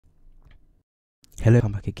Hello,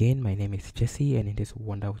 welcome back again. My name is Jesse, and in this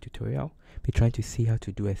wonderful tutorial, we're trying to see how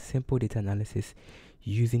to do a simple data analysis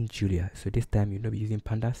using Julia. So this time you'll not be using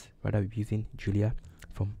pandas, rather we'll be using Julia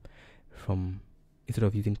from instead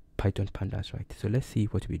of using Python pandas, right? So let's see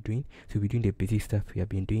what we're doing. So we're doing the basic stuff we have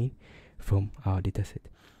been doing from our dataset.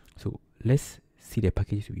 So let's see the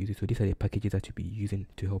packages we're using. So these are the packages that we'll be using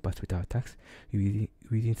to help us with our tasks. We're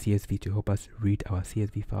using CSV to help us read our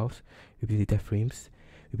CSV files. We're using DataFrames.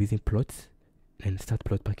 We're using plots and start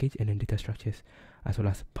plot package, and then data structures, as well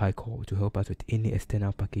as PyCore to help us with any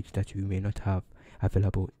external package that we may not have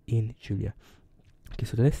available in Julia. Okay,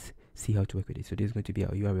 so let's see how to work with it. So this is going to be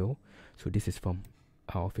our URL. So this is from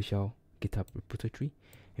our official GitHub repository,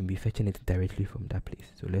 and we're fetching it directly from that place.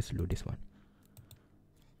 So let's load this one.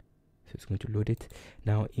 So it's going to load it.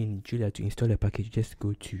 Now in Julia, to install a package, just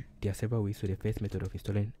go to, there are several ways. So the first method of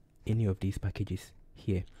installing any of these packages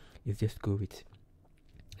here is just go with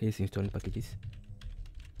this installing packages.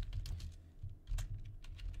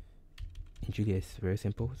 In Julia is very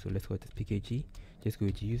simple, so let's go to pkg. Just go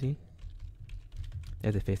to using,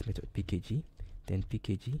 that's the first method, pkg, then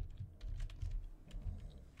pkg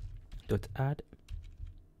dot add,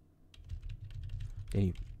 then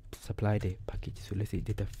you supply the package. So let's say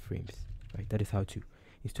DataFrames, right? That is how to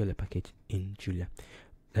install a package in Julia.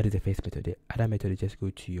 That is the first method. The other method is just go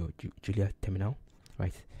to your Julia terminal,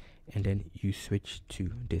 right? And then you switch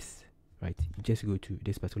to this, right? You just go to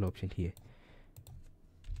this particular option here,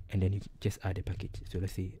 and then you just add a package. So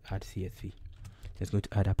let's say add CSV. Just going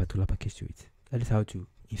to add a particular package to it. That is how to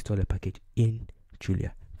install a package in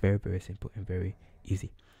Julia. Very, very simple and very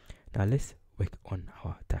easy. Now let's work on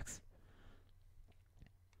our tasks.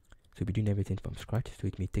 So we're doing everything from scratch, so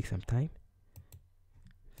it may take some time.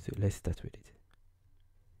 So let's start with it.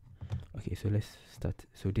 Okay, so let's start.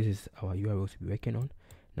 So this is our URLs we're working on.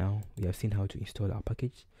 Now we have seen how to install our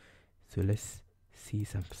package, so let's see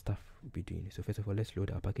some stuff we'll be doing. So first of all, let's load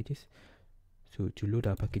our packages. So to load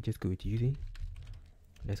our packages, go with using,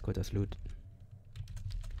 let's go to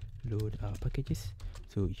load our packages.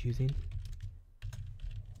 So using,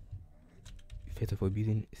 first of all,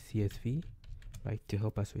 using CSV, right, to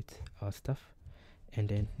help us with our stuff, and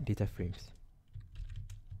then DataFrames,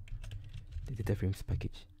 the DataFrames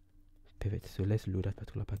package. Perfect. So let's load that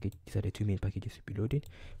particular package. These are the two main packages we'll be loading.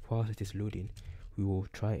 Whilst it is loading, we will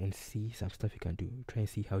try and see some stuff we can do. We'll try and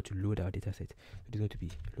see how to load our dataset. So it's going to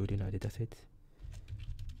be loading our dataset.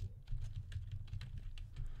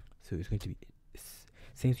 So it's going to be,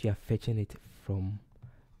 since we are fetching it from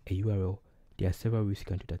a URL, there are several ways you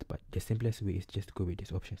can do that, but the simplest way is just to go with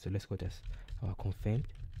this option. So let's go to our confirmed,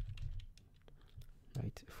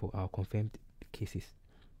 right, for our confirmed cases.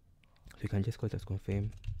 So you can just go to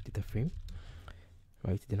confirm data frame,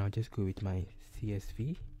 right? Then I'll just go with my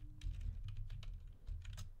CSV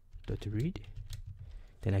dot read.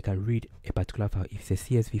 Then I can read a particular file. If it's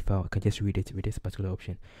a CSV file, I can just read it with this particular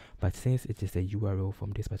option. But since it is a URL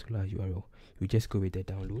from this particular URL, we just go with the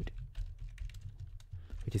download,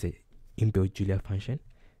 which is a inbuilt Julia function.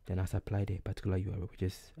 Then I'll supply the particular URL, which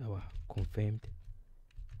is our confirmed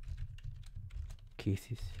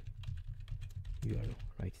cases URL,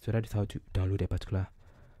 right? So that is how to download a particular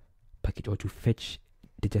package or to fetch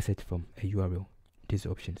dataset from a URL. This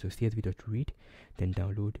option, so csv.read, then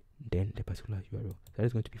download, then the particular URL. That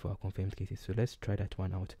is going to be for our confirmed cases. So let's try that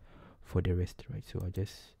one out for the rest, right? So I'll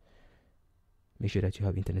just make sure that you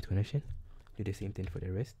have internet connection. Do the same thing for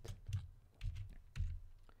the rest.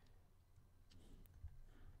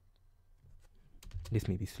 This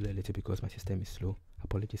may be slow a little because my system is slow.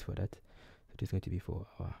 Apologies for that. So this is going to be for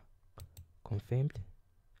our confirmed,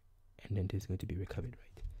 and then this is going to be recovered,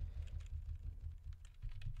 right?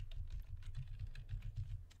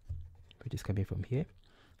 Which is coming from here.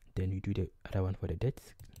 Then you do the other one for the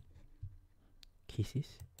deaths cases,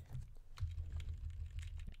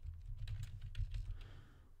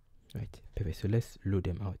 right? Perfect. So let's load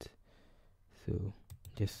them out. So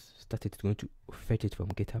just start it. It's going to fetch it from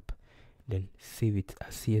GitHub, then save it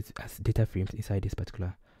as data frames inside this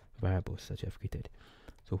particular variables that you have created.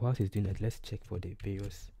 So whilst it's doing that, let's check for the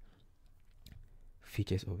various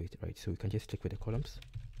features of it, right? So we can just check for the columns.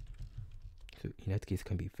 So in that case, it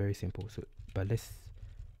can be very simple. So, but let's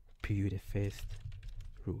preview the first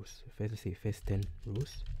rows. First, let's say first 10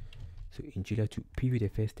 rows. So in Julia, to preview the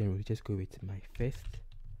first 10 rows, just go with my first,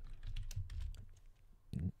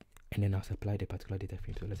 and then I'll supply the particular data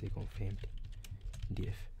frame. So let's say confirmed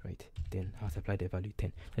df, right? Then I'll supply the value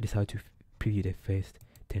 10. That is how to preview the first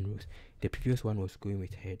 10 rows. The previous one was going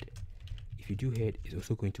with head. If you do head, it's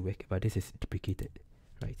also going to work, but this is deprecated,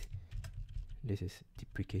 right? This is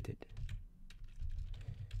deprecated,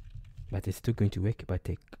 but it's still going to work, but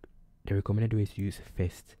the the recommended way is to use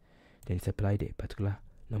first, then supply the particular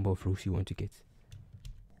number of rows you want to get.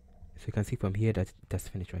 So you can see from here that that's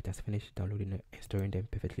finished, right? That's finished downloading and storing them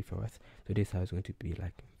perfectly for us. So this is how it's going to be,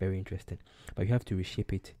 like, very interesting. But you have to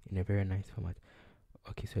reshape it in a very nice format.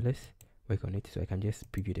 Okay, so let's work on it. So I can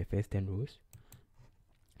just preview the first 10 rows.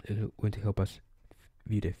 So it's going to help us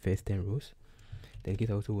view the first 10 rows. Then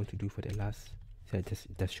I also want to do for the last. So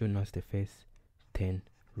that's shown us the first 10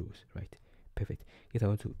 rows, right? Perfect. I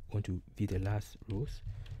want to view the last rows.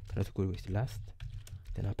 Can also go with last.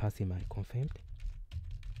 Then I'll pass in my confirmed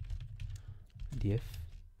df,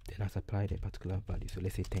 then I'll supply the particular value. So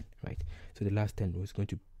let's say 10, right? So the last 10 rows is going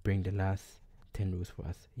to bring the last 10 rows for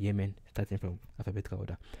us. Yemen, starting from alphabetical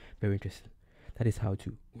order. Very interesting. That is how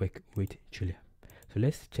to work with Julia. So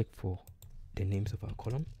let's check for the names of our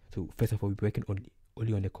column. So first of all, we're working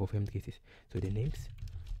only on the confirmed cases. So the names,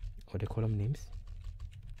 or the column names.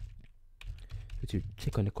 So to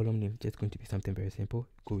check on the column name, just going to be something very simple.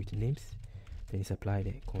 Go with names, then you supply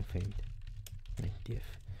the confirmed df.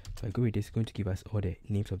 So I go with this, going to give us all the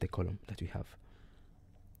names of the column that we have.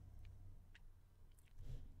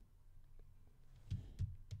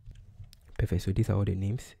 Perfect. So these are all the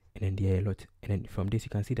names, and then there are a lot. And then from this, you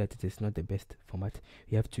can see that it is not the best format.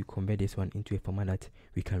 We have to convert this one into a format that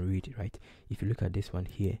we can read, right? If you look at this one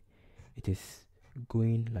here, it is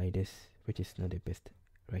going like this, which is not the best,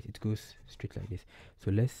 right? It goes straight like this.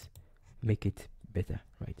 So let's make it better,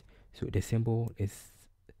 right? So the symbol is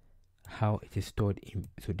how it is stored in.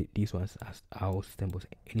 So these ones are our symbols.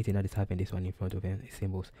 Anything that is having this one in front of them is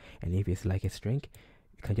symbols, and if it's like a string,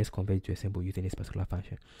 you can just convert it to a symbol using this particular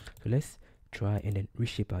function. So let's try and then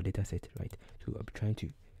reshape our data set, right? So I'm trying to,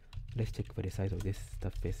 let's check for the size of this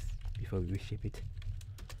stuff first before we reshape it.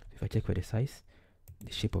 If I check for the size,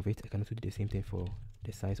 the shape of it, I can also do the same thing for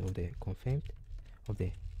the size of the confirmed, of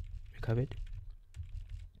the recovered.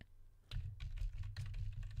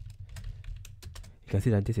 You can see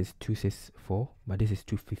that this is 264, but this is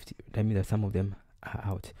 250. That means that some of them are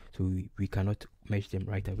out, so we cannot merge them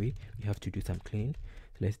right away. We have to do some cleaning.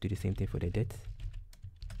 So let's do the same thing for the date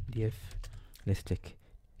df. Let's check.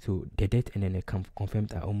 So the date and then the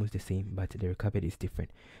confirmed are almost the same, but the recovered is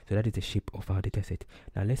different. So that is the shape of our data set.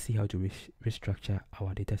 Now let's see how to restructure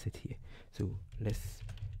our data set here. So let's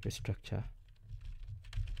restructure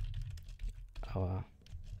our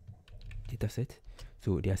data set.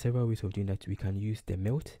 So there are several ways of doing that. We can use the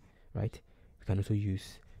melt, right? We can also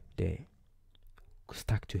use the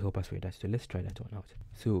stack to help us with that. So let's try that one out.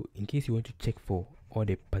 So in case you want to check for all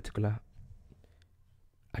the particular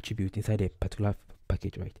attributes inside a particular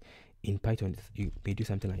package, right? In Python, you may do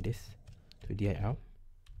something like this. So dir,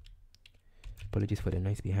 apologies for the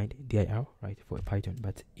noise behind, dir, right, for Python.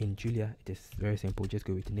 But in Julia, it is very simple. Just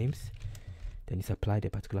go with names, then you supply the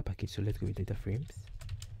particular package. So let's go with DataFrames.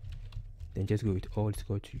 Then just go with all is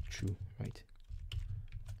equal to true, right?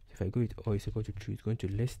 So if I go with all is equal to true, it's going to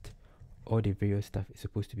list all the various stuff. It's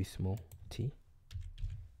supposed to be small t.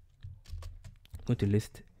 Going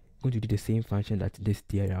to do the same function that this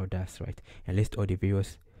dir does, right? And list all the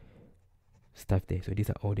various stuff there. So these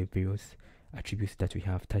are all the various attributes that we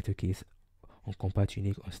have: title case, on compare,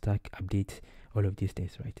 unique, on stack, update, all of these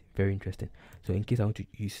things, right? Very interesting. So in case I want to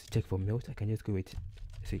check for melt, I can just go with,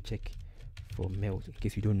 say, check for melt. In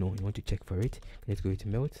case you don't know, you want to check for it, let's go with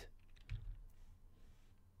melt,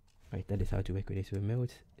 right? That is how to work with it. So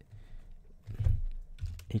melt,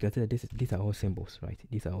 you can see that these are all symbols, right?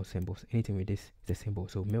 These are all symbols. Anything with this is a symbol.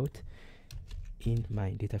 So melt in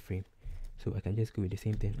my data frame. So I can just go with the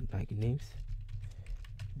same thing like names,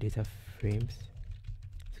 data frames,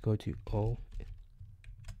 it's equal to all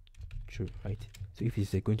true, right? So if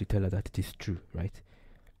it's going to tell us that it is true, right?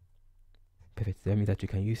 Perfect. That means that you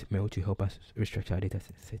can use melt to help us restructure our data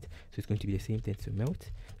set. So it's going to be the same thing. So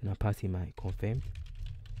melt, and I'll pass in my confirmed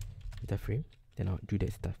data frame, then I'll do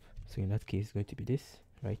that stuff. So in that case, it's going to be this,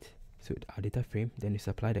 right? So our data frame, then you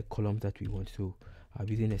supply the columns that we want. So I'll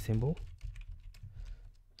be using a symbol,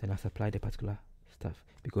 then I'll supply the particular stuff.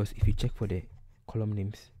 Because if you check for the column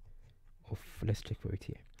names of, let's check for it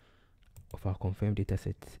here, of our confirmed data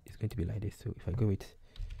set, it's going to be like this. So if I go with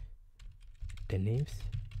the names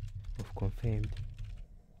of confirmed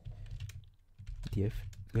df,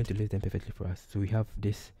 it's going to list them perfectly for us. So we have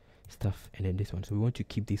this stuff and then this one. So we want to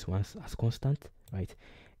keep these ones as constant, right?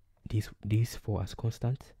 These four as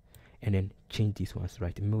constant, and then change these ones,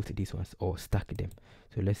 right? Melt these ones or stack them.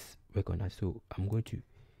 So let's work on that. So I'm going to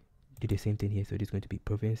do the same thing here. So this is going to be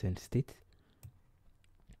province and state.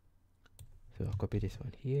 So I'll copy this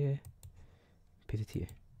one here, paste it here,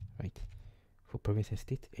 right? For province and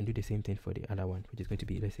state, and do the same thing for the other one, which is going to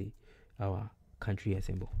be, let's say, our country and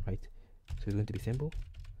symbol, right? So it's going to be symbol,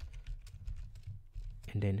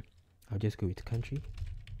 and then I'll just go with country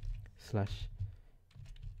slash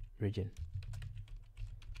region,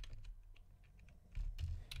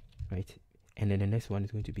 right? And then the next one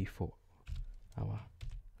is going to be for our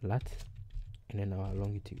lat and then our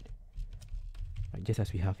longitude, right? Just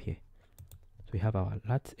as we have here. So we have our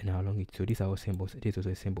lat and our longitude. So these are our symbols. This is also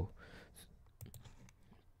a symbol.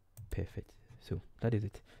 Perfect. So that is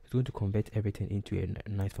it. It's going to convert everything into a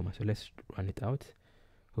nice format. So let's run it out.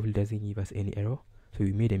 Hopefully it doesn't give us any error. So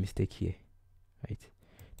we made a mistake here, right?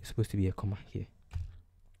 There's supposed to be a comma here,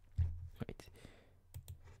 right?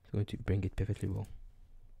 It's going to bring it perfectly well.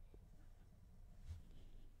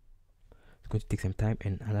 It's going to take some time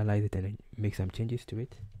and analyze it and then make some changes to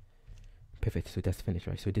it. Perfect. So that's finished,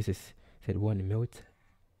 right? So this is set one melt.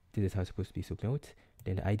 This is how it's supposed to be. So melt,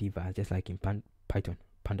 then the ID var, just like in Python,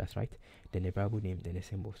 pandas, right? Then the variable name, then the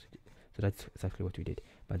symbols. So that's exactly what we did.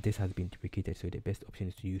 But this has been duplicated, so the best option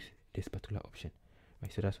is to use this particular option,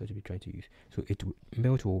 right? So that's what we'll be trying to use. So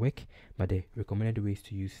melt will work, but the recommended way is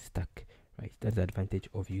to use stack, right? That's the advantage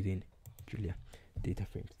of using Julia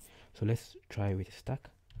DataFrames. So let's try with stack.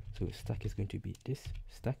 So stack is going to be this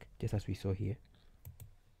stack, just as we saw here.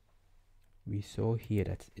 We saw here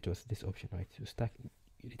that it was this option, right? So stack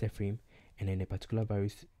data frame and then a particular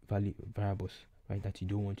variables, right, that you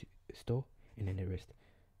don't want to store, and then the rest.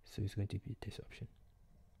 So it's going to be this option.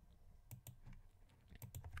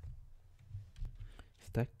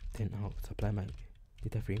 Stack, then I'll supply my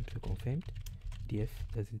data frame. So confirmed df,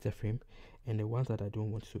 that's data frame, and the ones that I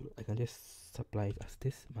don't want, so I can just supply it as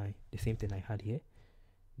this, the same thing I had here,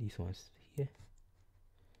 these ones here.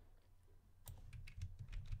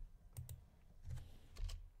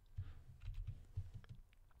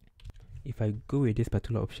 If I go with this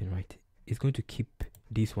particular option, right, it's going to keep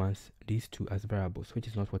these two as variables, which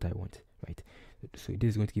is not what I want, right? So this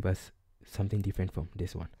is going to give us something different from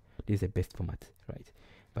this one. This is the best format, right?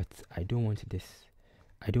 But I don't want this.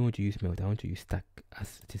 I don't want to use melt. I want to use stack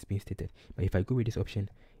as it is being stated. But if I go with this option,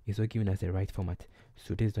 it's not giving us the right format.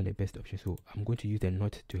 So this is not the best option. So I'm going to use the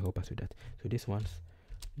not to help us with that. So these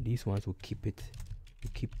ones will keep it.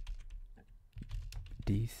 Will keep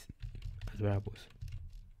these as variables.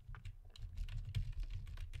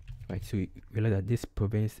 Right, so we realize that this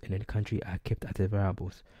province and then country are kept as the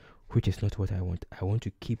variables, which is not what I want. I want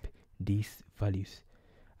to keep these values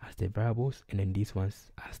as the variables, and then these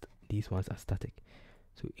ones are static.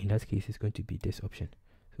 So in that case, it's going to be this option.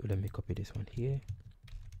 So let me copy this one here,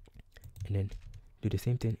 and then do the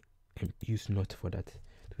same thing and use not for that.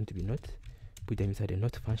 It's going to be not. Put them inside the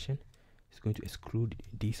not function. It's going to exclude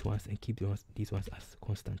these ones and keep these ones as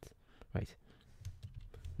constant. Right.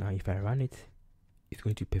 Now, if I run it, it's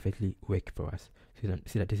going to perfectly work for us. So you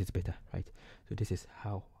see that this is better, right? So this is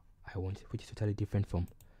how I want it, which is totally different from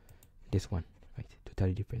this one, right?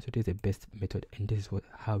 Totally different. So this is the best method, and this is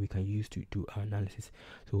how we can use to do our analysis.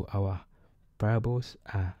 So our variables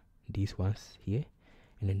are these ones here,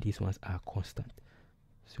 and then these ones are constant.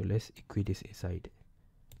 So let's equate this inside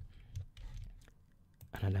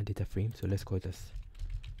another data frame. So let's call this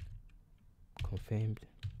confirmed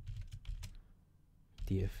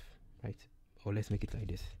df, right? Or let's make it like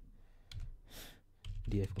this,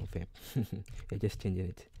 df confirm. We're just changing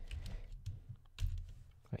it,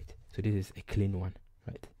 right? So this is a clean one,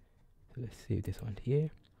 right? So let's save this one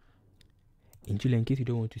here. In Julia, in case you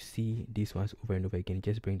don't want to see these ones over and over again,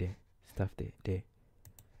 just bring the stuff there,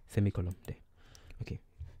 semicolon there. Okay,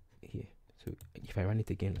 here. So if I run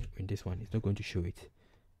it again, like in this one, it's not going to show it.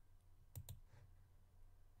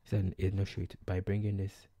 So it's not show it by bringing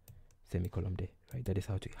this semicolon there, right? That is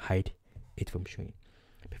how to hide it from showing.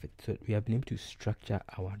 Perfect. So we have been able to structure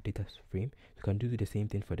our data frame. You can do the same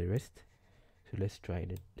thing for the rest. So let's try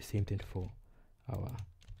the same thing for the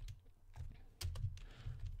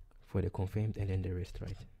confirmed and then the rest,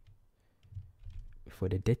 right? For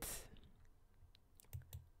the dates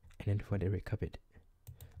and then for the recovered.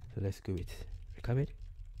 So let's go with recovered.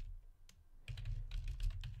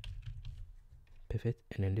 Perfect.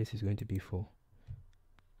 And then this is going to be for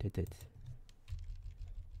the dates.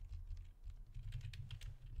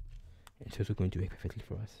 It's also going to work perfectly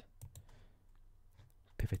for us.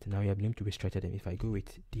 Perfect. Now we have been able to restructure them. If I go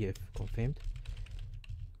with df confirmed,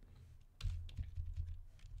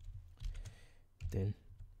 then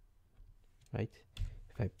right,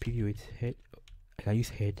 if I preview it head, I can use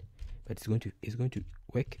head, but it's going to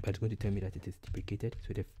work, but it's going to tell me that it is duplicated.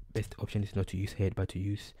 So the best option is not to use head, but to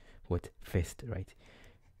use what first, right?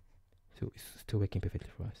 So it's still working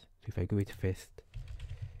perfectly for us. So if I go with first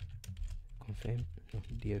confirm, no,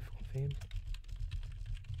 df confirm,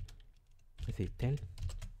 let's say 10,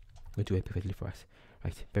 going to work perfectly for us,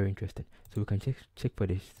 right? Very interesting. So we can check for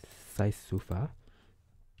the size so far.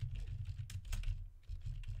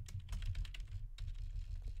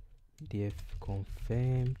 df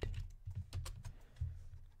confirmed.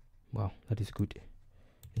 Wow, that is good.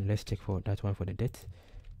 And let's check for that one for the date.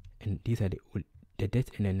 And these are the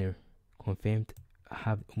date and then the confirmed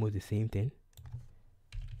have almost the same thing.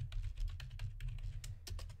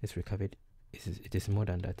 Let's recover it. It is more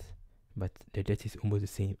than that, but the date is almost the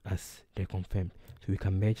same as the confirmed. So we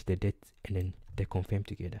can merge the date and then the confirmed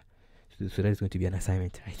together. So that is going to be an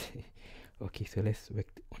assignment, right? Okay, so let's work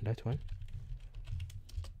on that one.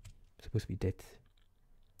 It's supposed to be date.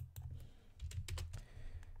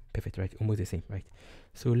 Perfect, right? Almost the same, right?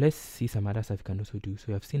 So let's see some other stuff we can also do. So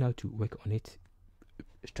we have seen how to work on it,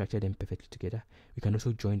 structure them perfectly together. We can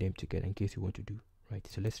also join them together in case you want to do, right?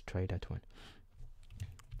 So let's try that one.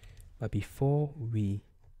 But before we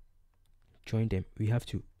join them, we have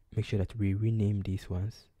to make sure that we rename these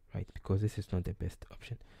ones, right? Because this is not the best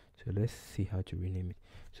option. So let's see how to rename it.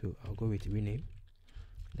 So I'll go with rename.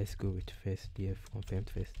 Let's go with first df confirmed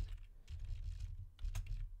first.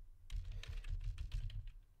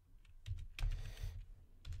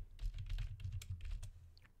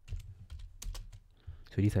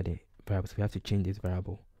 So these are the variables. We have to change this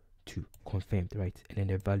variable to confirmed, right? And then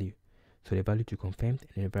the value. So the value to confirmed and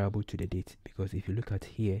then the variable to the date. Because if you look at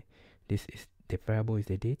here, this is the variable is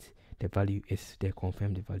the date, the value is the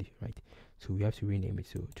confirmed value, right? So we have to rename it.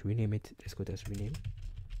 So to rename it, let's go to rename.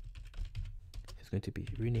 It's going to be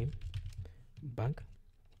rename bank.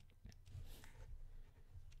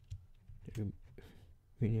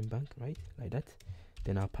 Rename bank, right? Like that.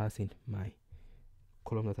 Then I'll pass in my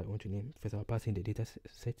column that I want to name. First I'll pass in the data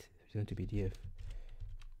set. It's going to be df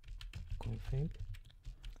confirmed.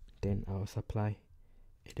 Then I'll supply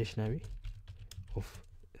a dictionary of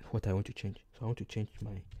what I want to change. So I want to change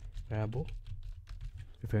my variable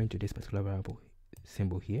referring to this particular variable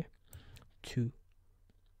symbol here to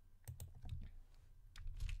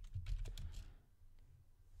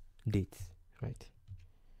dates, right?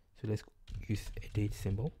 So let's use a date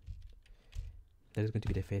symbol. That is going to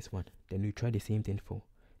be the first one. Then we try the same thing for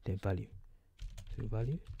the value. So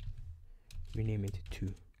value, rename it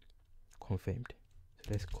to confirmed.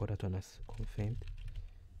 So let's call that one as confirmed.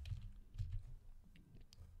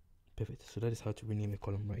 Perfect. So that is how to rename a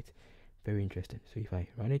column, right? Very interesting. So if I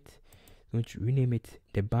run it, it's going to rename it.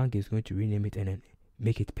 The bank is going to rename it and then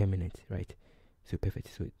make it permanent, right? So perfect.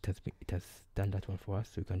 So it has done that one for us.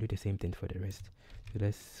 So we can do the same thing for the rest. So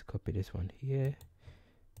let's copy this one here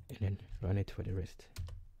and then run it for the rest,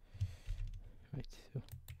 right?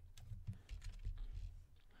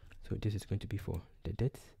 So this is going to be for the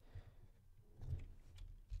date.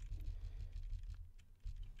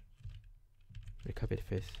 Recap it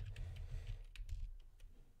first.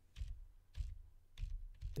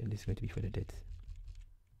 Then this is going to be for the date.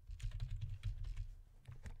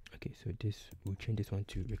 Okay, so this we'll change this one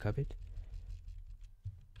to recap it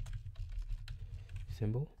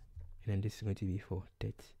symbol, and then this is going to be for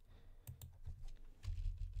date.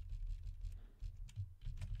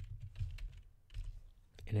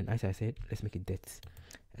 And then as I said, let's make it dates.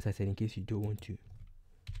 As I said, in case you don't want to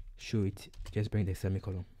show it, just bring the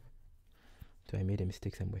semicolon. So I made a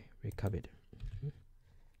mistake somewhere. Recovered. So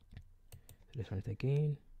let's run it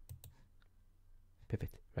again.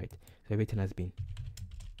 Perfect, right? So everything has been,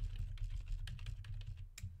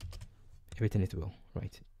 everything is well,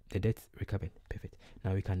 right? The dates recovered. Perfect.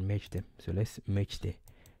 Now we can merge them. So let's merge the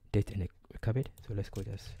date and the recovered. So let's go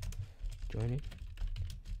just join it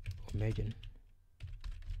or merging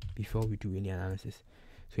before we do any analysis.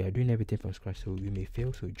 So we are doing everything from scratch, so we may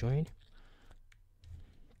fail. So join.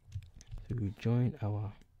 So we join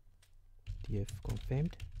our df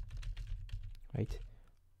confirmed, right,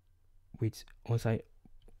 with onside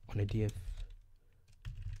on a df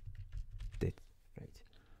date, right?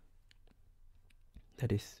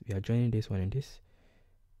 That is, we are joining this one and this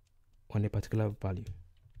on a particular value.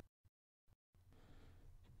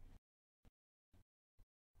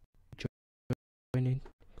 Joining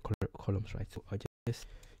columns, right? So I'll just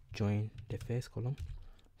join the first column.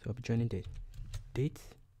 So I'll be joining the date,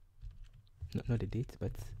 not the date,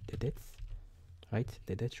 but the dates, right?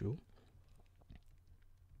 The dates row.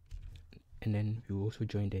 And then we will also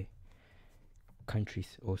join the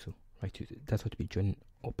countries also, right? That's what we join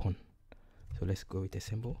upon. So let's go with the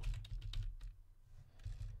symbol.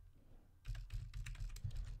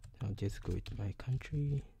 I'll just go with my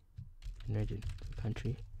country and region,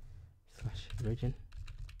 country / region.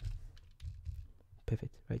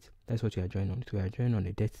 Perfect, right? That's what we are joining on. So we are joining on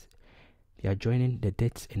the dates. We are joining the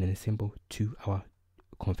dates and then the symbol to our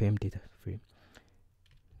confirmed data frame.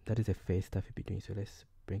 That is the first stuff we'll be doing. So let's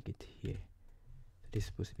bring it here. So this is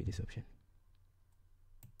supposed to be this option,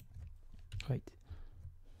 right?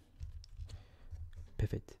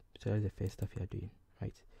 Perfect. So that's the first stuff you are doing,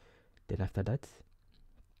 right? Then after that,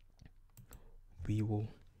 we will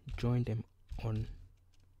join them on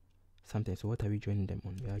something. So what are we joining them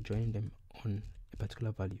on? We are joining them on a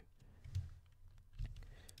particular value.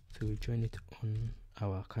 So we join it on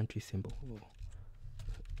our country symbol,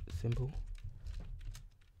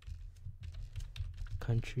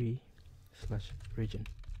 country / region,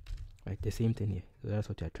 right? The same thing here. So that's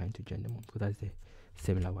what you are trying to join them on, because that's the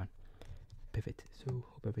similar one. Perfect. So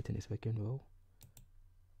hope everything is working well,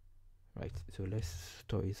 right? So let's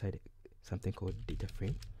store inside something called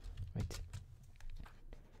DataFrame, right?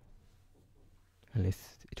 And it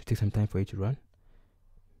will take some time for it to run.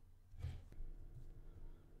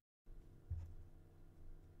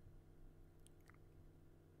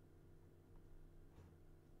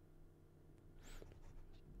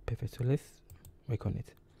 Perfect. So let's work on it.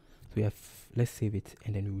 So we have, let's save it,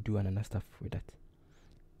 and then we'll do another stuff with that.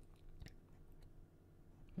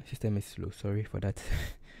 My system is slow, sorry for that.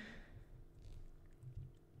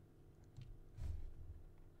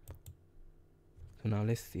 So now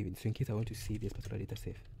let's save it. So in case I want to save this particular data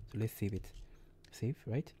set, so let's save it. Save,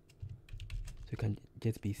 right? So it can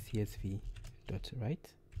just be csv dot write,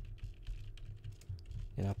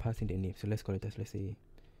 and I'll pass in the name. So let's call it as, let's say,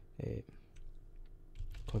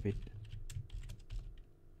 COVID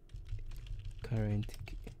current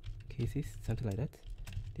cases, something like that.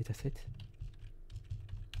 Dataset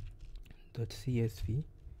dot csv,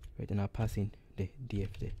 right? And I'll pass in the df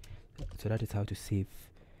there. So that is how to save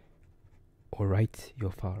or write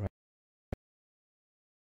your file,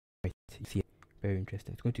 right? You see, very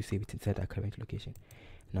interesting. It's going to save it inside our current location.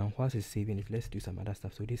 Now, whilst it's saving it, let's do some other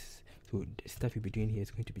stuff. So the stuff you'll be doing here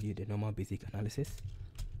is going to be the normal basic analysis.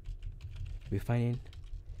 We're finding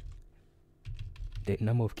the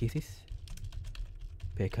number of cases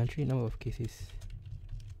per country, number of cases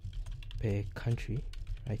per country,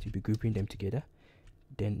 right? You'll be grouping them together.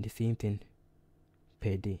 Then the same thing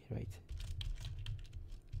per day, right?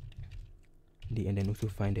 And then also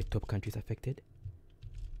find the top countries affected.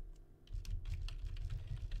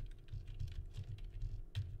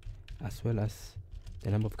 As well as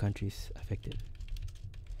the number of countries affected.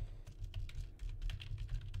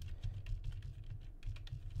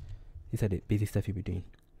 These are the basic stuff you'll be doing.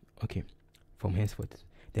 Okay, from henceforth.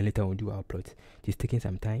 Then later we'll do our plot. It's taking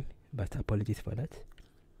some time, but apologies for that.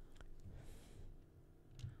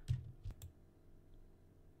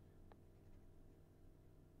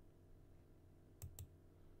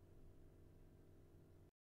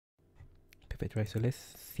 Perfect, right? So let's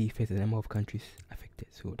see first the number of countries affected.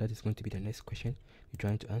 So that is going to be the next question you're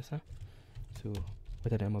trying to answer. So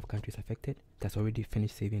what are the number of countries affected? That's already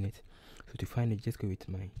finished saving it. So to find it, just go with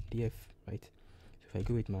my df, right? So if I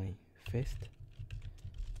go with my first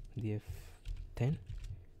df10,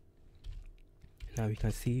 now we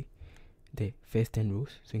can see the first 10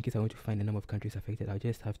 rows. So in case I want to find the number of countries affected, I'll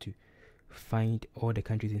just have to find all the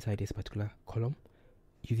countries inside this particular column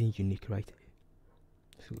using unique, right?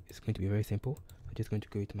 So it's going to be very simple. I'm just going to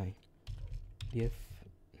go with my df,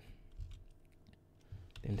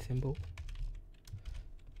 then symbol,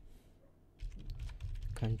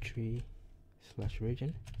 country /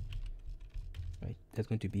 region, right? That's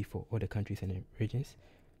going to be for all the countries and regions.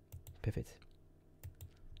 Perfect.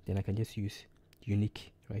 Then I can just use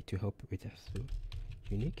unique, right, to help with us. So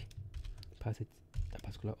unique, pass it a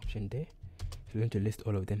particular option there. So we're going to list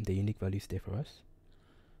all of them, the unique values there for us.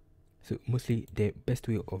 So mostly the best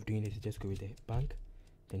way of doing this is just go with the bank,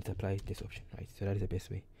 then supply this option, right? So that is the best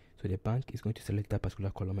way. So the bank is going to select that particular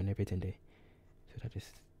column and everything there. So that is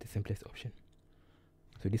the simplest option.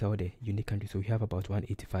 So these are all the unique countries. So we have about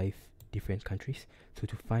 185 different countries. So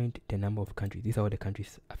to find the number of countries, these are all the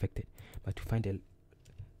countries affected. But to find the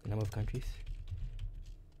number of countries,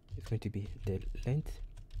 it's going to be the length.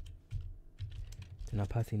 And I'll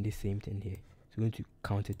pass in this same thing here. So we're going to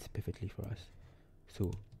count it perfectly for us.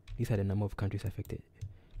 So these are the number of countries affected,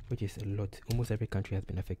 which is a lot. Almost every country has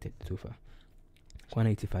been affected so far.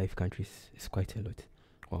 185 countries is quite a lot.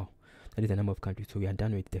 Wow. That is the number of countries. So we are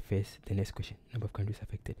done with the next question, number of countries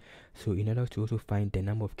affected. So in order to also find the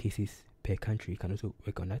number of cases per country, you can also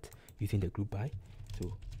work on that using the group by.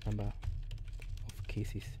 So number of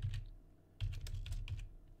cases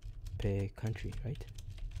per country, right?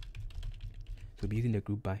 So be using the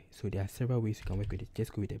group by. So there are several ways you can work with it.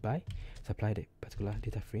 Just go with the by, supply the particular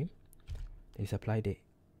data frame, then supply the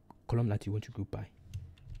column that you want to group by.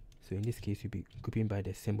 So in this case, you'll be grouping by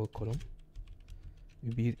the symbol column.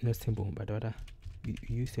 You'll be not symbol, but rather you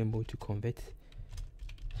use symbol to convert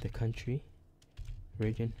the country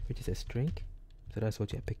region, which is a string. So that's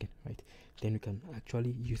what you're picking, right? Then you can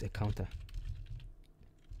actually use a counter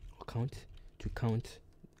or count to count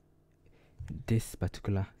this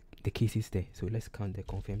particular, the cases there. So let's count the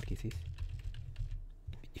confirmed cases.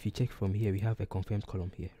 If you check from here, we have a confirmed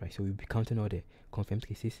column here, right? So we'll be counting all the confirmed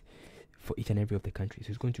cases for each and every of the countries.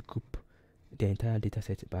 So it's going to group the entire data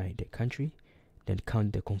set by the country, then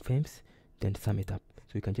count the confirms, then sum it up.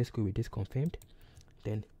 So you can just go with this confirmed,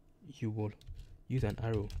 then you will use an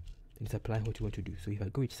arrow and supply what you want to do. So if I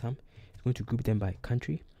go with sum, it's going to group them by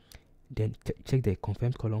country, then check the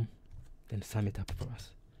confirmed column, then sum it up for us.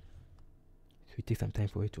 So it takes some time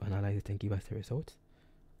for it to analyze it and give us the results.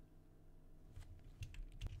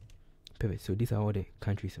 Perfect. So these are all the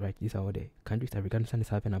countries, right? These are all the countries that Afghanistan is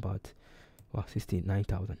having about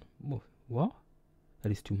 69,000. What?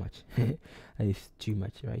 That is too much. That is too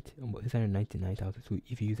much, right? 699,000. So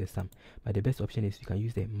if you use the sum, but the best option is you can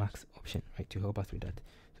use the max option, right, to help us with that.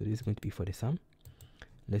 So this is going to be for the sum.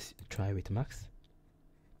 Let's try with max.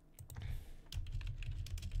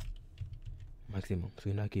 Maximum. So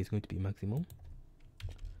in that case, it's going to be maximum.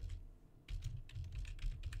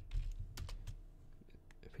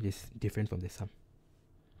 Which is different from the sum.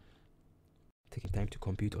 Taking time to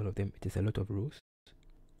compute all of them. It is a lot of rows.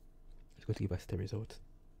 It's going to give us the result.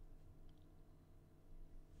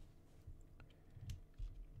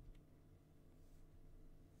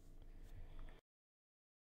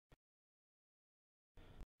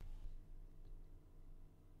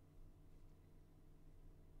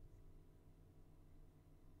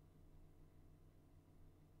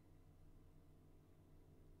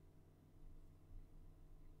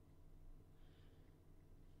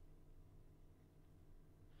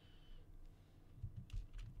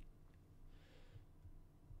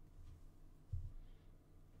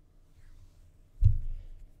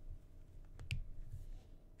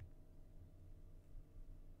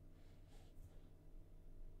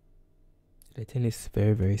 The thing is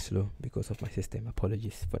very, very slow because of my system.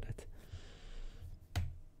 Apologies for that.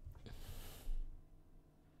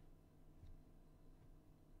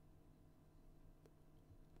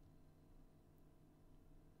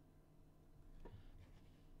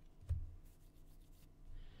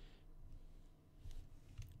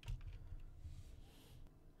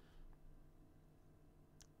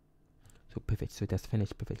 So perfect. So it has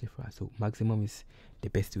finished perfectly for us. So maximum is the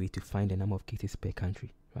best way to find the number of cases per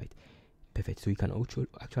country, right? Perfect. So you can also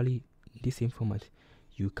actually, this same format,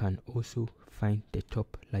 you can also find the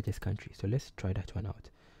top largest country. So let's try that one out.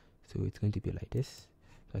 So it's going to be like this.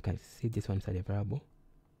 So I can save this one inside a variable,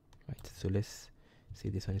 right? So let's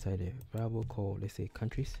save this one inside a variable called, let's say,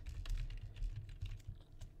 countries.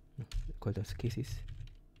 No, call those cases.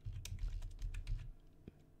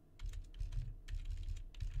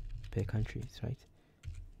 Per countries, right?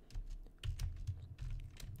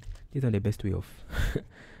 These are the best way of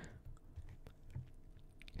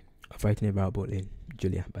of writing a variable in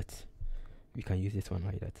Julia, but we can use this one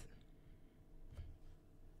like that.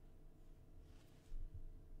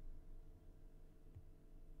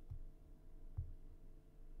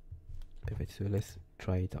 Perfect. So let's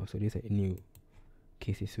try it out. So these are new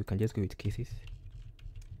cases. So we can just go with cases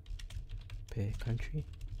per country.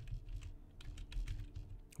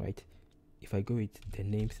 Right, if I go with the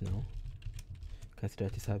names now, consider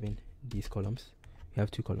it is having these columns. We have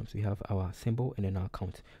two columns. We have our symbol and then our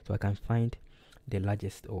count. So I can find the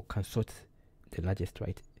largest, or can sort the largest,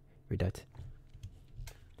 right, with that.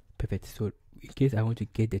 Perfect. So in case I want to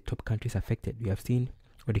get the top countries affected, we have seen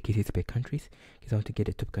all the cases per countries. In case I want to get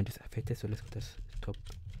the top countries affected, so let's go to top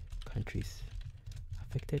countries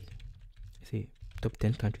affected. Say top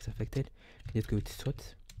 10 countries affected. I can just go with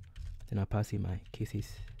sort. Then I'll pass in my cases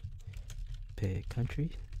per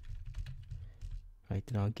country, right?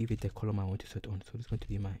 Then I'll give it the column I want to sort on. So it's going to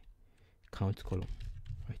be my count column,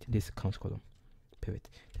 right? This count column. Perfect.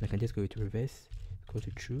 Then I can just go to reverse, go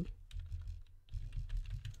to true.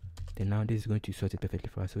 Then now this is going to sort it perfectly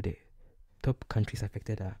for us. So the top countries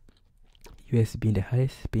affected are US being the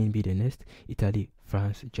highest, Spain being the next, Italy,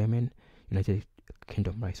 France, Germany, United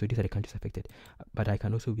Kingdom, right? So these are the countries affected. But I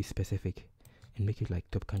can also be specific and make it like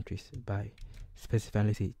top countries by specifying,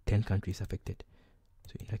 let's say, 10 countries affected.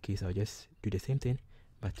 So in that case, I'll just do the same thing,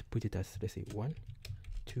 but put it as, let's say, 1,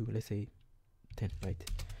 2, let's say 10, right?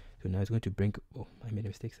 So now it's going to bring, oh, I made a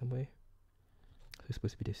mistake somewhere. So it's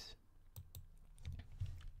supposed to be this.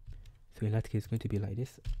 So in that case, it's going to be like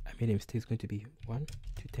this. I made a mistake. It's going to be 1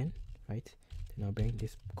 to 10, right? Then I'll bring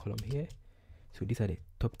this column here. So these are the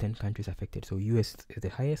top 10 countries affected. So US is the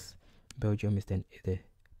highest, Belgium is then the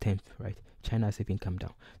 10th, right? China has even come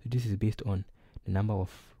down. So this is based on the number of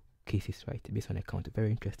cases, right? Based on a count. Very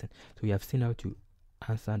interesting. So we have seen how to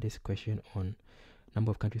answer this question on number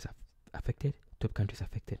of countries affected, top countries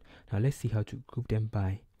affected. Now let's see how to group them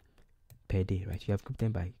by per day, right? You have grouped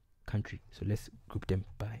them by country. So let's group them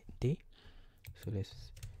by day. So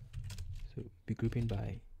be grouping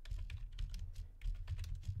by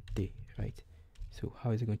day, right? So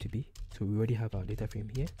how is it going to be? So we already have our data frame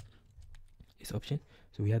here, this option.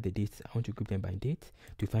 So we have the dates. I want to group them by date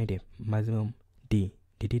to find the maximum day,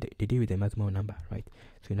 the day with the maximum number, right?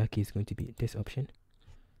 So in that case, it's going to be this option.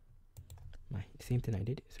 Same thing I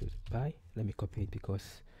did. So by, let me copy it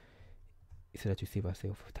because so that to save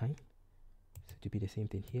ourselves time. So to be the same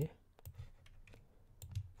thing here.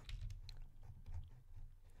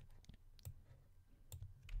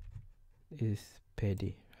 Is per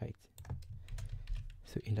day, right?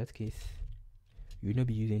 So in that case, you will not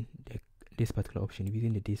be using this particular option. You're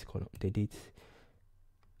using the dates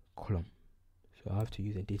column, So I have to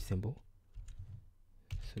use a date symbol.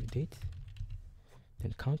 So date,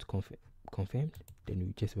 then count confirmed. Then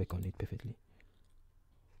we just work on it perfectly,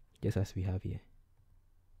 just as we have here.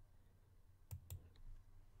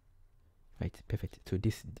 Right, perfect. So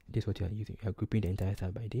this is what you are using. You are grouping the entire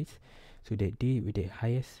stuff by dates. So the day with the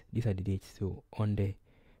highest, these are the dates. So on the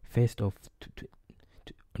 1st of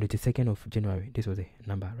on the 2nd of January, this was a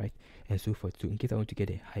number, right? And so forth. So in case I want to get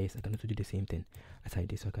the highest, I can also do the same thing as I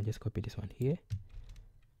did. So I can just copy this one here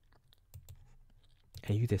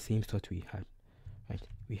and use the same sort we had, right?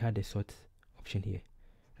 We had the sort option here,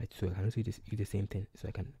 right? So I can also just use the same thing. So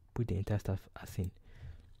I can put the entire stuff as in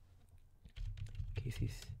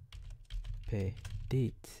cases per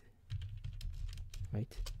date,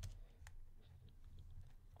 right?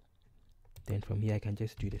 Then from here I can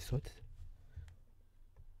just do the sort.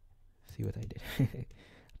 See what I did?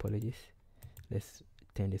 Apologies. Let's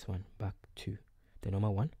turn this one back to the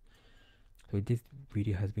normal one. So this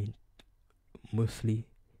video has been mostly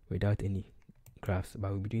without any graphs,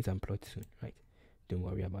 but we'll be doing some plots soon, right? Don't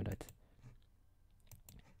worry about that.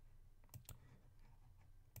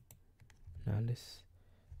 Now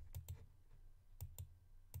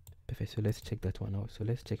perfect. So let's check that one out. So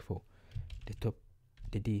let's check for the top,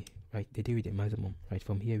 the day, right? The day with the maximum, right?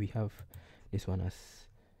 From here we have this one as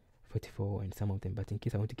 44 and some of them, but in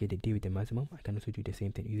case I want to get the day with the maximum, I can also do the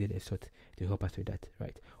same thing using the sort to help us with that,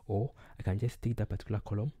 right? Or I can just take that particular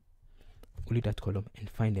column, only that column, and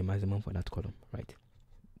find the maximum for that column, right?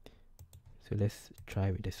 So let's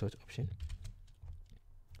try with the sort option.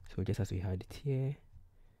 So just as we had it here,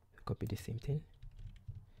 copy the same thing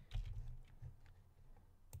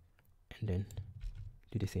and then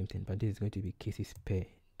do the same thing, but this is going to be cases per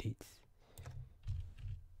dates.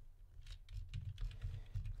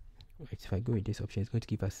 Right, so if I go with this option, it's going to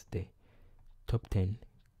give us the top 10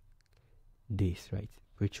 days, right,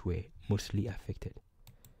 which were mostly affected.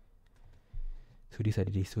 So these are the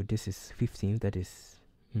days. So this is 15th, that is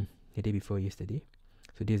the day before yesterday.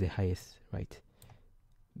 So this is the highest, right?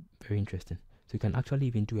 Very interesting. So you can actually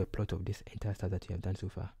even do a plot of this entire stuff that you have done so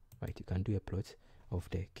far, right? You can do a plot of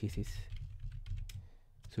the cases.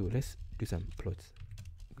 So let's do some plots.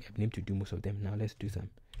 We have been able to do most of them. Now let's do some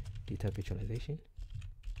data visualization.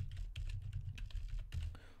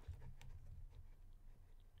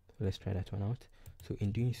 So let's try that one out. So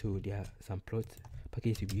in doing so, there are some plot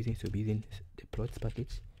packages we'll be using. So we'll be using the plots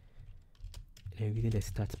package, and then we're using the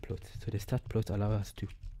stat plot. So the stat plot allows us to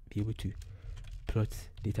be able to plot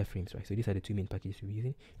data frames, right? So these are the two main packages we're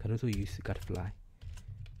using. You can also use Gatfly.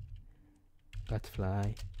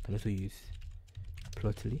 Can also use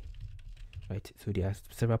Plotly, right? So there are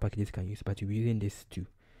several packages you can use, but we're using these two.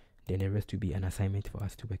 Then the rest will be an assignment for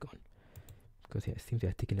us to work on, because it seems they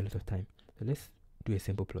are taking a lot of time. So let's do a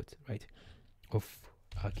simple plot, right, of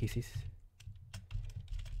our cases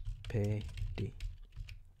per day.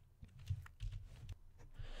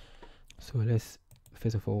 So let's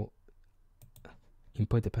first of all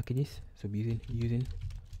import the packages. So we're using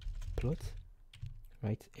plot,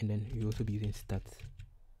 right, and then you also be using stat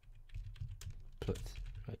plot,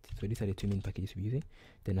 right? So these are the two main packages we're using.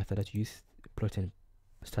 Then after that, you use plot and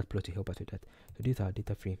stat plot to help us with that. So these are our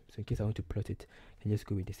data frame. So in case I want to plot it, I can just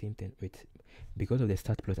go with the same thing. Because of the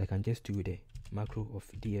stat plot, I can just do the macro of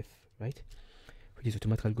df, right, which is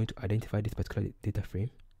automatically going to identify this particular data frame,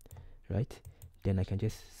 right? Then I can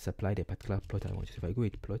just supply the particular plot I want. So if I go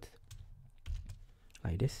with plot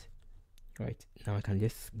like this, right, now I can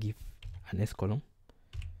just give an S column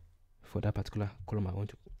for that particular column I want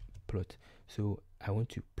to plot. So I want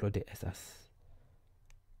to plot the S as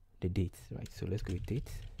the dates, right? So let's go with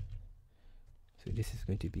dates. So this is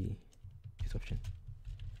going to be this option,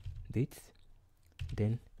 dates.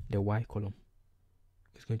 Then the Y column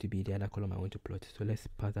is going to be the other column I want to plot. So let's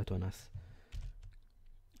pass that one as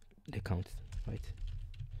the count, right?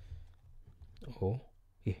 Or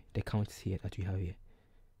yeah, the counts here that we have here.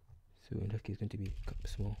 So in that case, it's going to be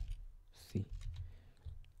small c.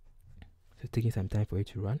 So taking some time for it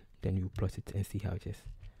to run, then you plot it and see how it is.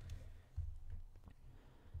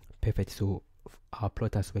 Perfect. So our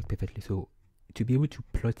plot has worked perfectly. So to be able to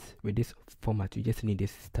plot with this format, you just need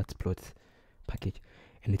this stat plot package,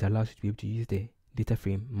 and it allows you to be able to use the data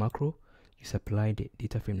frame macro. You supply the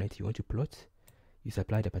data frame that you want to plot, you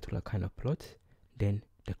supply the particular kind of plot, then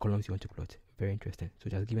the columns you want to plot. Very interesting. So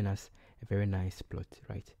it has given us a very nice plot,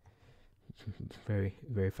 right? Very,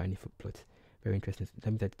 very funny plot. Very interesting.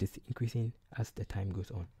 That means that it's increasing as the time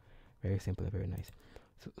goes on. Very simple and very nice.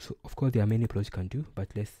 So of course there are many plots you can do, but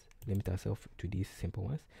let's limit ourselves to these simple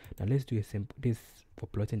ones. Now let's do a simple, this for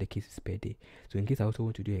plotting the cases per day. So in case I also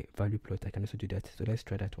want to do a value plot, I can also do that. So let's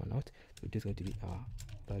try that one out. So this is going to be our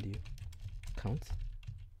value count,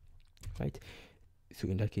 right? So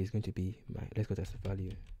in that case, it's going to be my, let's go to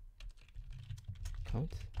value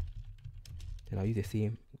count. Then I'll use the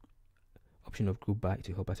same option of group by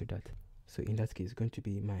to help us with that. So in that case, it's going to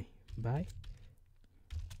be my by.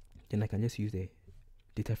 Then I can just use the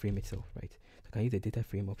data frame itself, right? So I can use the data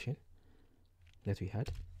frame option that we had.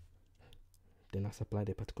 Then I'll supply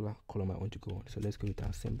the particular column I want to go on. So let's go with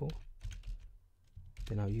our symbol.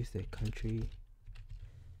 Then I'll use the country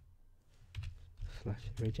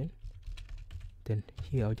 / region. Then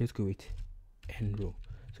here I'll just go with n row.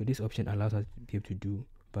 So this option allows us to be able to do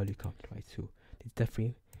value count, right? So the data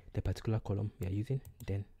frame, the particular column we are using,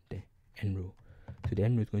 then the n row. So the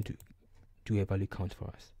n row is going to do a value count for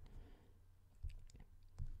us.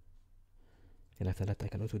 And after that, I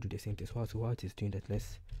can also do the same thing as well. So while it is doing that,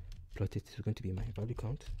 let's plot it. It's going to be my value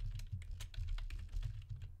count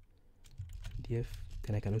df.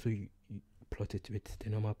 Then I can also plot it with the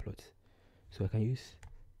normal plot. So I can use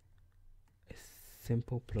a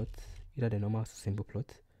simple plot, either the normal simple plot,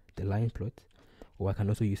 the line plot, or I can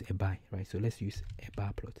also use a bar, right? So let's use a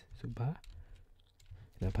bar plot. So bar,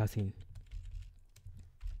 and I'm passing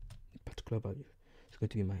particular value. It's going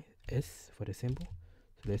to be my s for the symbol.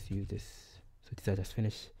 So let's use this. So this I just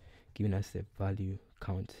finished giving us the value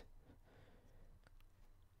count.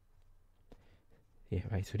 Yeah,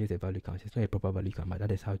 right. So this is a value count. It's not a proper value count, but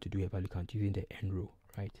that is how to do a value count using the n row,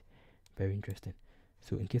 right? Very interesting.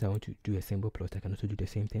 So in case I want to do a symbol plot, I can also do the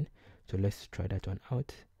same thing. So let's try that one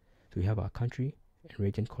out. So we have our country and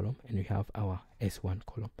region column, and we have our S1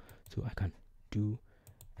 column. So I can do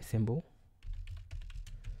a symbol,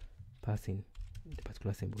 passing the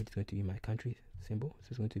particular symbol, which is going to be my country symbol. So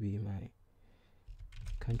it's going to be my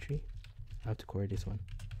country. I have to correct this one,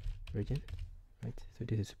 region, right? So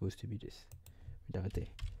this is supposed to be this without the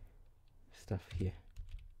stuff here.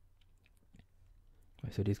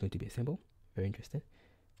 Right, so this is going to be a symbol. Very interesting.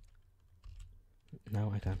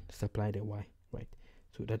 Now I can supply the y, right?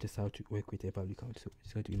 So that is how to work with a value count. So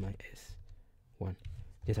it's going to be my S1,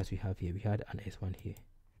 just as we have here. We had an S1 here.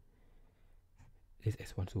 This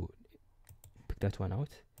S1, so pick that one out.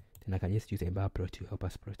 Then I can just use a bar plot to help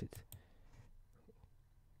us plot it.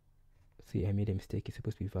 See, I made a mistake. It's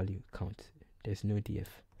supposed to be value count. There's no df.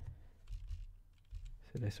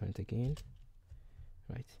 So let's run it again,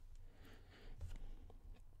 right?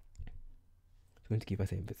 It's going to give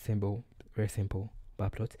us a symbol, very simple bar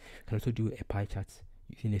plot. You can also do a pie chart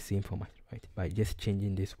using the same format, right? By just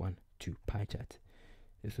changing this one to pie chart.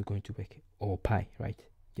 This is going to work, or pie, right?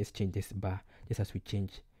 Just change this bar, just as we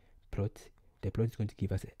change plot. The plot is going to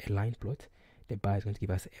give us a line plot. The bar is going to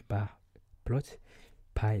give us a bar plot.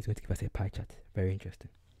 Pie is going to give us a pie chart. Very interesting.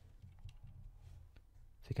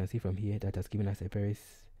 So you can see from here that has given us a very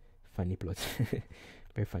funny plot.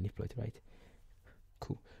 Very funny plot, right?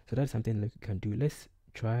 Cool. So that's something like you can do. Let's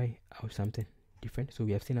try out something different. So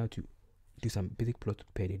we have seen how to do some basic plot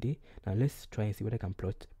per the day. Now let's try and see what I can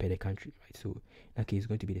plot per the country, right? So in that case, it's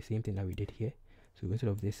going to be the same thing that we did here. So instead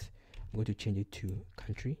of this, I'm going to change it to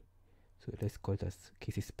country. So let's call it as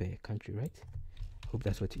cases per country, right? Hope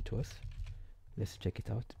that's what it was. Let's check it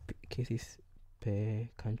out. Cases per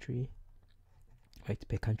country, right?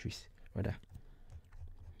 Per countries, rather.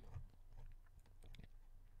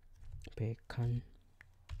 Per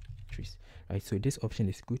countries, right? So this option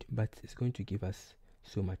is good, but it's going to give us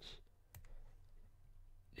so much.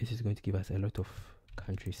 This is going to give us a lot of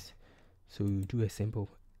countries. So we do a simple,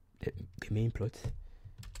 the main plot,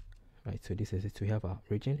 right? So this is it. So we have our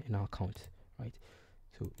region and our count, right?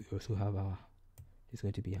 So we also have our, it's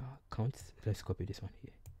going to be our counts. Let's copy this one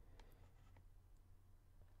here.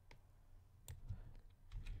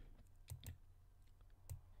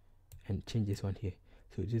 And change this one here.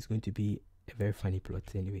 So this is going to be a very funny plot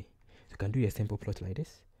anyway. So you can do a simple plot like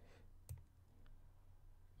this.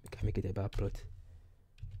 We can make it a bar plot.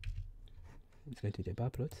 It's going to be the bar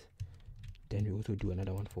plot. Then we also do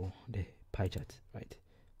another one for the pie chart, right?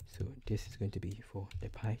 So this is going to be for the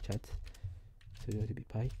pie chart. So it's going to be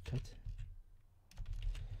pie chart,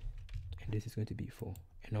 and this is going to be for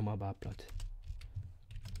a normal bar plot.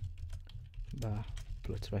 Bar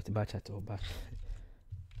plot, right? Bar chart or bar.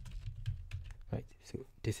 Right, so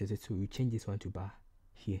this is it. So we change this one to bar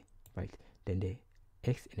here, right? Then the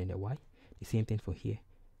X and then the Y. The same thing for here.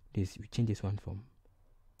 This, we change this one from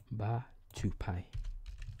bar to pi,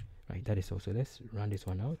 right? That is also. Let's run this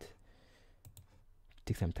one out.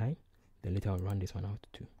 Take some time. Then later I'll run this one out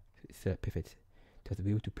too. It's perfect. To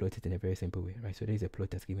be able to plot it in a very simple way, right? So there is a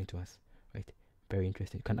plot that's given to us, right? Very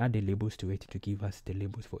interesting. You can add the labels to it to give us the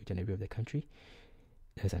labels for each and every of the country.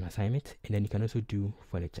 There's an assignment, and then you can also do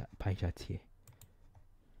for the pie chart here,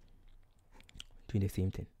 doing the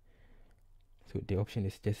same thing. So the option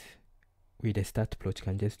is just with the start plot, you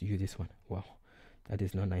can just use this one. Wow, that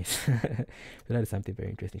is not nice. So that is something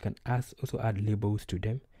very interesting. You can also add labels to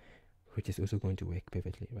them, which is also going to work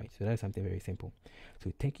perfectly, right? So that's something very simple.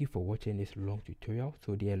 So thank you for watching this long tutorial.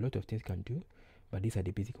 So there are a lot of things you can do, but these are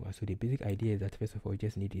the basic ones. So the basic idea is that first of all, you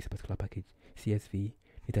just need this particular package, CSV,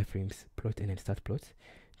 DataFrames, plot, and then start plots.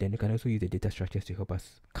 Then you can also use the data structures to help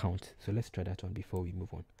us count. So let's try that one before we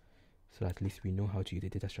move on, so at least we know how to use the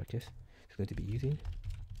data structures. It's going to be using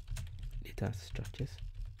data structures.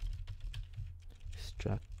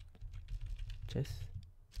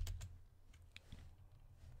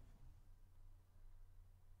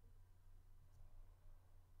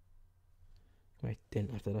 Right, then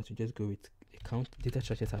after that, you just go with a count. Data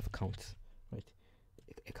structures have counts, right?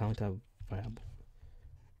 A counter variable,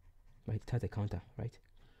 right? It has a counter, right?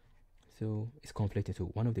 So it's conflicting. So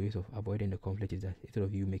one of the ways of avoiding the conflict is that instead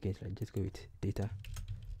of you making it like, just go with data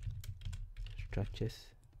structures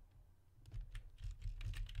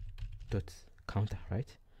dot counter, right?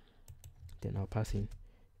 Then I'll pass in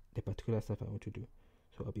the particular stuff I want to do.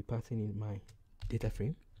 So I'll be passing in my data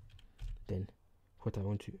frame, then what I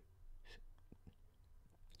want to,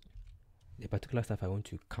 the particular stuff I want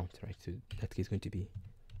to count, right? So that case is going to be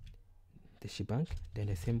the shebang, then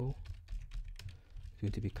the symbol is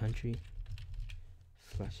going to be country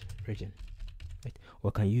 / region, right?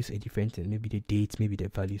 Or I can use a different thing, maybe the dates, maybe the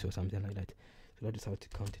values or something like that. So that is how to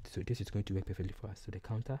count it. So this is going to work perfectly for us. So the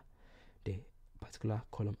counter, the particular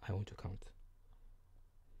column I want to count.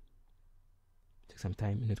 Take some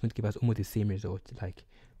time, and it's going to give us almost the same result like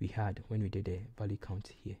we had when we did the value count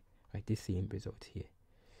here, right? This same result here.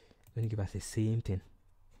 It's going to give us the same thing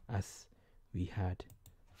as we had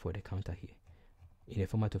for the counter here in the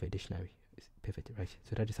format of a dictionary. It's perfect, right?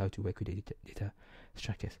 So that is how to work with the data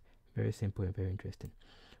structures. Very simple and very interesting.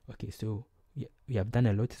 Okay, so yeah, we have done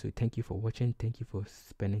a lot. So thank you for watching. Thank you for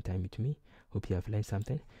spending time with me. Hope you have learned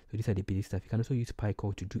something. So these are the basic stuff. You can also use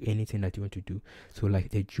PyCore to do anything that you want to do. So like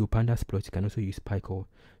the GeoPandas plot, you can also use PyCore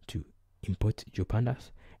to import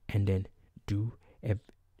GeoPandas and then do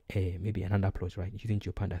maybe another plot, right, using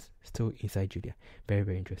GeoPandas still inside Julia. Very,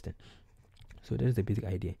 very interesting. So that is the basic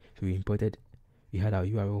idea. So we had our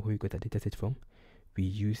URL where we got a dataset from. We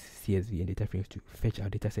use CSV and DataFrames to fetch our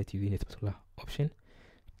dataset using this particular option.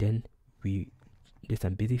 Then we did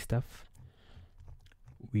some basic stuff.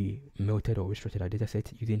 We melted or restructured our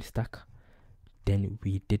dataset using Stack. Then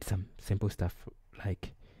we did some simple stuff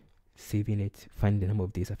like saving it, finding the number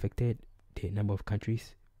of days affected, the number of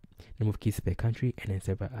countries, number of cases per country, and then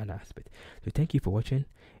several other aspects. So thank you for watching,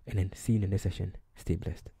 and then see you in the next session. Stay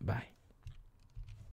blessed. Bye.